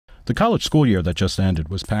The college school year that just ended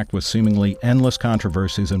was packed with seemingly endless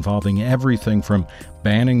controversies involving everything from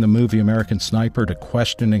banning the movie American Sniper to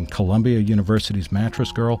questioning Columbia University's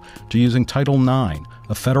Mattress Girl to using Title IX,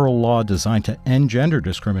 a federal law designed to end gender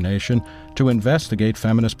discrimination, to investigate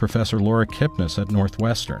feminist professor Laura Kipnis at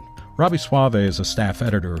Northwestern. Robby Soave is a staff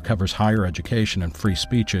editor who covers higher education and free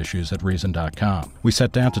speech issues at Reason.com. We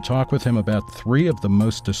sat down to talk with him about three of the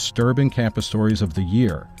most disturbing campus stories of the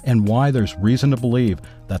year and why there's reason to believe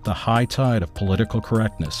that the high tide of political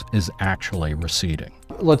correctness is actually receding.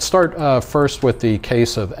 Let's start first with the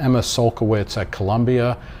case of Emma Sulkowicz at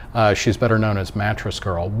Columbia. She's better known as Mattress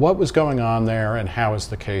Girl. What was going on there and how is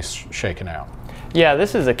the case shaken out? Yeah,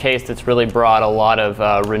 this is a case that's really brought a lot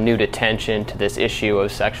of renewed attention to this issue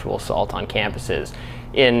of sexual assault on campuses.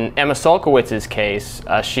 In Emma Sulkowicz's case,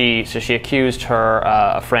 she accused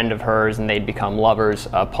a friend of hers, and they'd become lovers,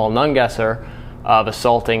 Paul Nungesser, of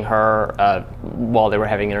assaulting her while they were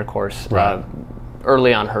having intercourse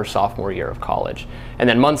early on her sophomore year of college. And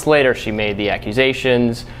then months later, she made the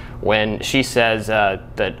accusations when she says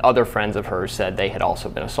that other friends of hers said they had also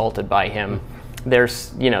been assaulted by him.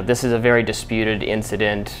 This is a very disputed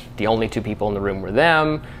incident. The only two people in the room were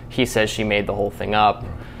them. He says she made the whole thing up.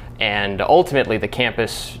 And ultimately, the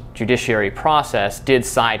campus judiciary process did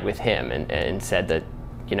side with him and said that,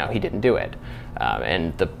 he didn't do it.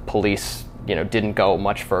 And the police, didn't go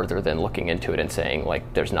much further than looking into it and saying,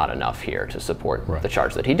 there's not enough here to support the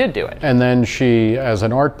charge that he did do it. And then she, as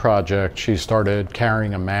an art project, she started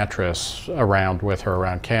carrying a mattress around with her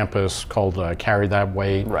around campus called Carry That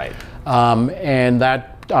Weight. Right. And that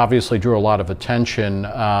obviously drew a lot of attention.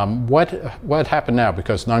 What happened now?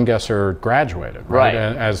 Because Nungesser graduated, right?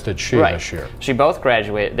 As did she this year. She both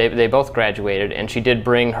graduated. They both graduated, and she did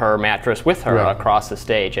bring her mattress with her across the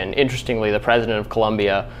stage. And interestingly, the president of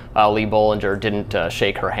Columbia, Lee Bollinger, didn't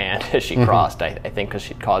shake her hand as she crossed. I think because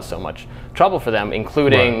she'd caused so much trouble for them,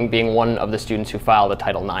 including being one of the students who filed a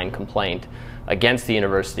Title IX complaint against the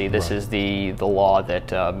university. This is the law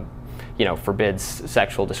that forbids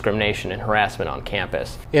sexual discrimination and harassment on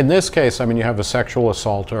campus. In this case, you have a sexual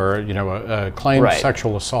assault or, a claimed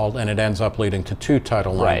sexual assault, and it ends up leading to two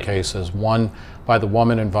Title IX cases, one by the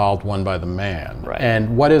woman involved, one by the man.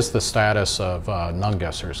 And what is the status of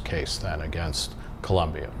Nungesser's case then against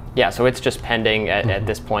Columbia? Yeah, so it's just pending at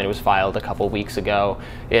this point. It was filed a couple weeks ago.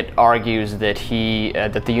 It argues that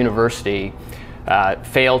that the university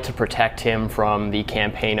failed to protect him from the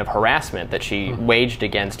campaign of harassment that she waged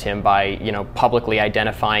against him by, publicly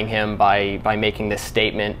identifying him by making this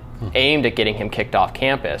statement aimed at getting him kicked off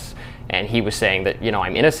campus. And he was saying that,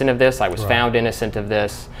 I'm innocent of this, I was found innocent of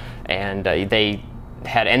this, and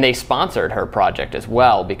they sponsored her project as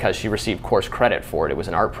well because she received course credit for it. It was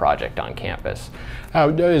an art project on campus.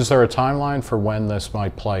 Is there a timeline for when this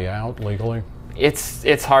might play out legally?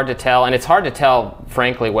 It's hard to tell, and it's hard to tell,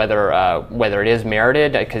 frankly, whether it is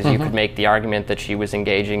merited, because you could make the argument that she was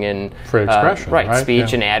engaging in free expression,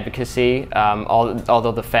 speech and advocacy.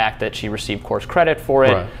 Although the fact that she received course credit for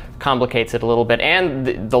it complicates it a little bit,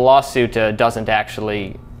 and the lawsuit doesn't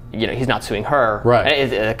actually. He's not suing her.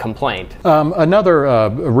 It's a complaint. Another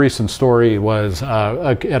recent story was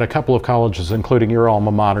at a couple of colleges, including your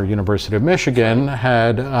alma mater, University of Michigan,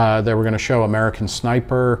 they were going to show American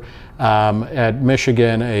Sniper. At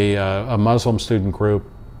Michigan, a Muslim student group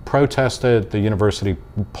protested. The university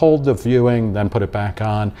pulled the viewing, then put it back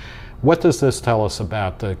on. What does this tell us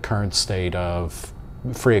about the current state of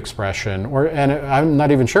free expression, and I'm not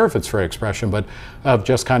even sure if it's free expression, but of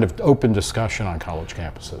just kind of open discussion on college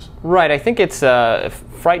campuses? Right. I think it's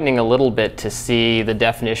frightening a little bit to see the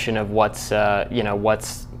definition of what's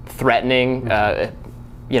threatening,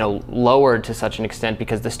 lowered to such an extent,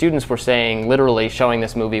 because the students were saying, literally, showing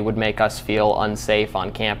this movie would make us feel unsafe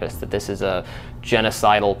on campus, that this is a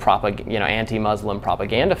genocidal, anti-Muslim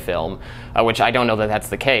propaganda film, which I don't know that that's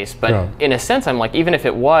the case. But in a sense, I'm like, even if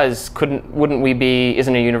it was,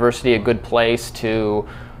 isn't a university a good place to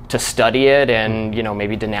study it and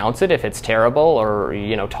maybe denounce it if it's terrible, or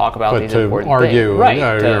talk about these important things?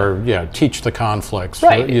 Or teach the conflicts.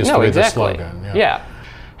 Used to be the slogan.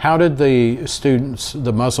 How did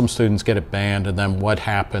the Muslim students get it banned, and then what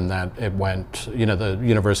happened that it went, the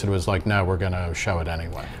university was like, no, we're going to show it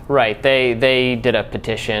anyway? Right. They did a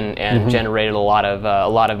petition and generated a lot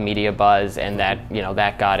of media buzz, and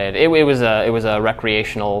that got it. It was a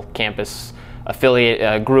recreational campus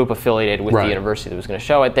group affiliated with Right. the university that was going to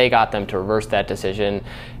show it. They got them to reverse that decision,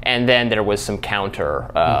 and then there was some counter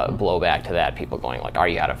blowback to that. People going like, "Are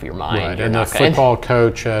you out of your mind?" Right. You're And the not gonna-" football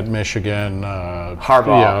coach at Michigan,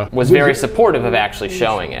 Harbaugh was very supportive of actually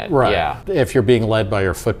showing it. Right. Yeah. If you're being led by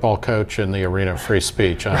your football coach in the arena of free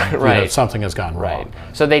speech, you know, something has gone Right. wrong.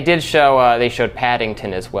 So they did show. They showed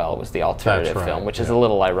Paddington as well. Was the alternative That's right, film, which is a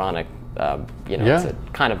little ironic. You know, Yeah. it's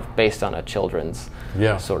kind of based on a children's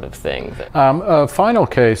sort of thing. A final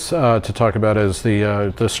case to talk about is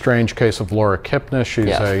the strange case of Laura Kipnis. She's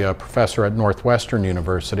a professor at Northwestern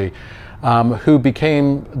University who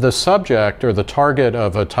became the subject or the target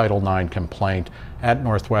of a Title IX complaint at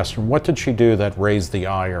Northwestern. What did she do that raised the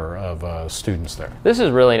ire of students there? This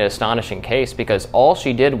is really an astonishing case because all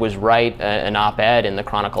she did was write an op-ed in the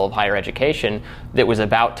Chronicle of Higher Education that was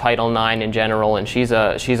about Title IX in general, and she's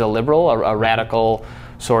a liberal, a radical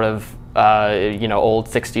sort of old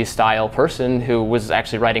 60s style person who was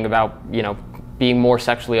actually writing about being more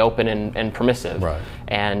sexually open and permissive. Right.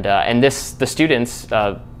 And the students.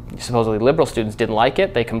 Supposedly liberal students didn't like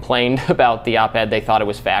it. They complained about the op-ed. They thought it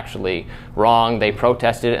was factually wrong. They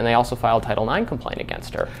protested, and they also filed a Title IX complaint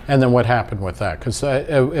against her. And then what happened with that? Because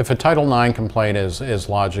if a Title IX complaint is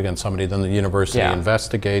lodged against somebody, then the university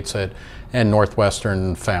investigates it, and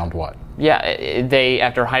Northwestern found what? Yeah, they,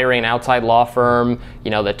 after hiring an outside law firm,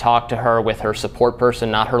 that talked to her with her support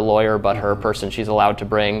person, not her lawyer, but her person she's allowed to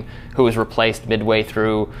bring, who was replaced midway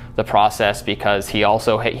through the process because he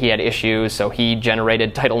had issues, so he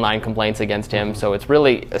generated Title IX complaints against him. So it's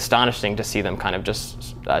really astonishing to see them kind of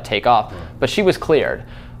just take off. But she was cleared.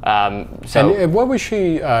 And what was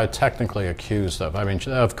she technically accused of? I mean,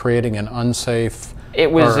 of creating an unsafe... It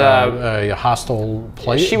was a hostile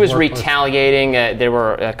place. She was retaliating. There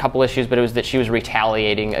were a couple issues, but it was that she was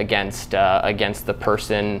retaliating against the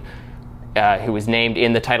person who was named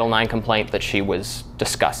in the Title IX complaint that she was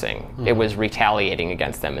discussing. Mm-hmm. It was retaliating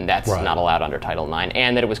against them, and that's not allowed under Title IX.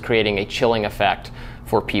 And that it was creating a chilling effect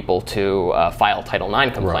for people to file Title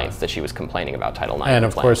IX complaints that she was complaining about Title IX And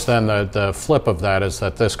complaints. of course, then the flip of that is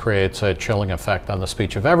that this creates a chilling effect on the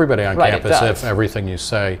speech of everybody on campus if everything you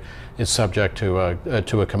say is subject to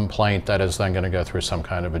a complaint that is then going to go through some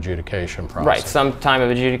kind of adjudication process. Right, some time of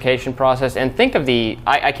adjudication process. And think of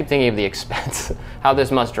I keep thinking of the expense, how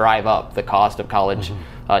this must drive up the cost of college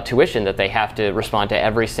tuition, that they have to respond to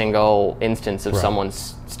every single instance of someone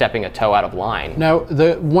stepping a toe out of line. Now,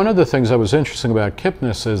 one of the things that was interesting about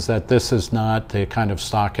Kipnis is that this is not the kind of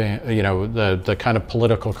the kind of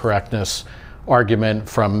political correctness argument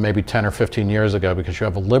from maybe 10 or 15 years ago, because you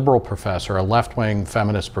have a liberal professor, a left-wing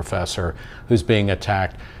feminist professor who's being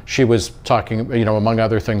attacked. She was talking, among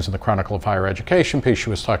other things in the Chronicle of Higher Education piece,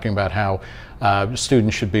 she was talking about how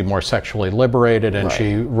students should be more sexually liberated, and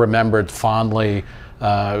she remembered fondly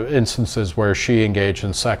instances where she engaged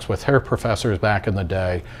in sex with her professors back in the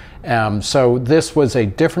day. So this was a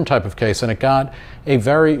different type of case, and it got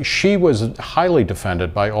she was highly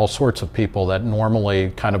defended by all sorts of people that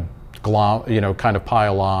normally kind of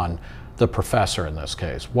pile on the professor in this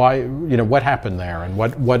case. Why, what happened there, and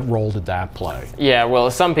what role did that play? Yeah, well,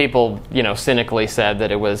 some people, cynically said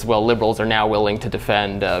that it was, liberals are now willing to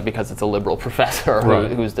defend because it's a liberal professor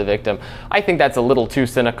who's the victim. I think that's a little too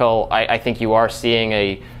cynical. I think you are seeing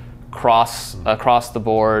a across the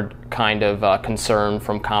board kind of concern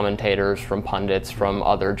from commentators, from pundits, from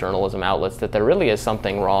other journalism outlets that there really is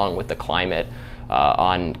something wrong with the climate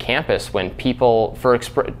on campus when people,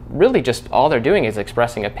 really just all they're doing is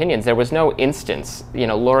expressing opinions. There was no instance,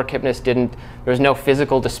 Laura Kipnis there was no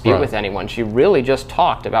physical dispute with anyone. She really just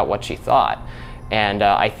talked about what she thought. And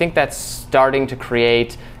I think that's starting to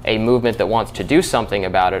create a movement that wants to do something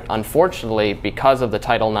about it. Unfortunately, because of the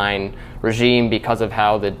Title IX regime, because of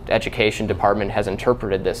how the Education Department has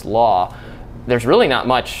interpreted this law, there's really not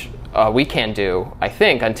much we can do, I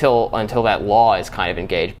think, until that law is kind of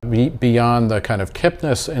engaged. Beyond the kind of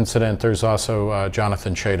Kipnis incident, there's also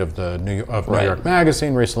Jonathan Chait of New York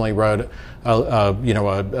Magazine recently wrote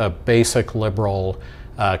a basic liberal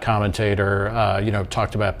commentator,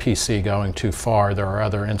 talked about PC going too far. There are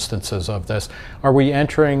other instances of this. Are we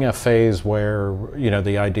entering a phase where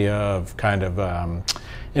the idea of kind of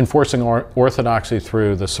enforcing orthodoxy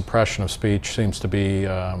through the suppression of speech seems to be,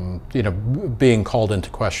 being called into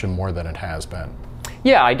question more than it has been?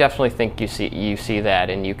 Yeah, I definitely think you see that,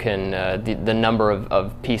 and you can the number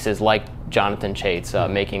of pieces like Jonathan Chait's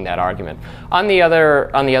making that argument. On the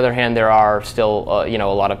other hand, there are still a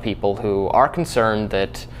lot of people who are concerned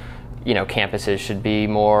that campuses should be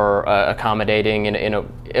more accommodating and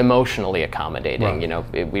emotionally accommodating.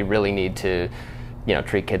 We really need to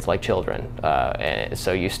treat kids like children.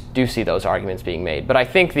 So you do see those arguments being made. But I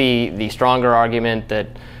think the stronger argument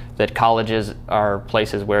that colleges are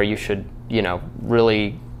places where you should,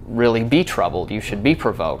 really be troubled, you should be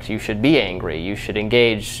provoked, you should be angry, you should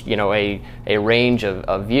engage, a range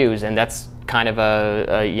of views, and that's kind of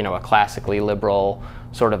a classically liberal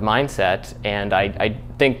sort of mindset. And I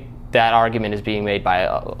think that argument is being made by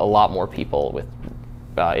a lot more people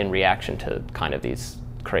in reaction to kind of these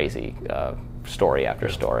crazy story after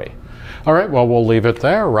story. All right, well, we'll leave it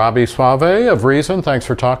there. Robby Soave of Reason, thanks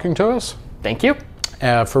for talking to us. Thank you.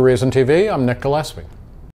 For Reason TV, I'm Nick Gillespie.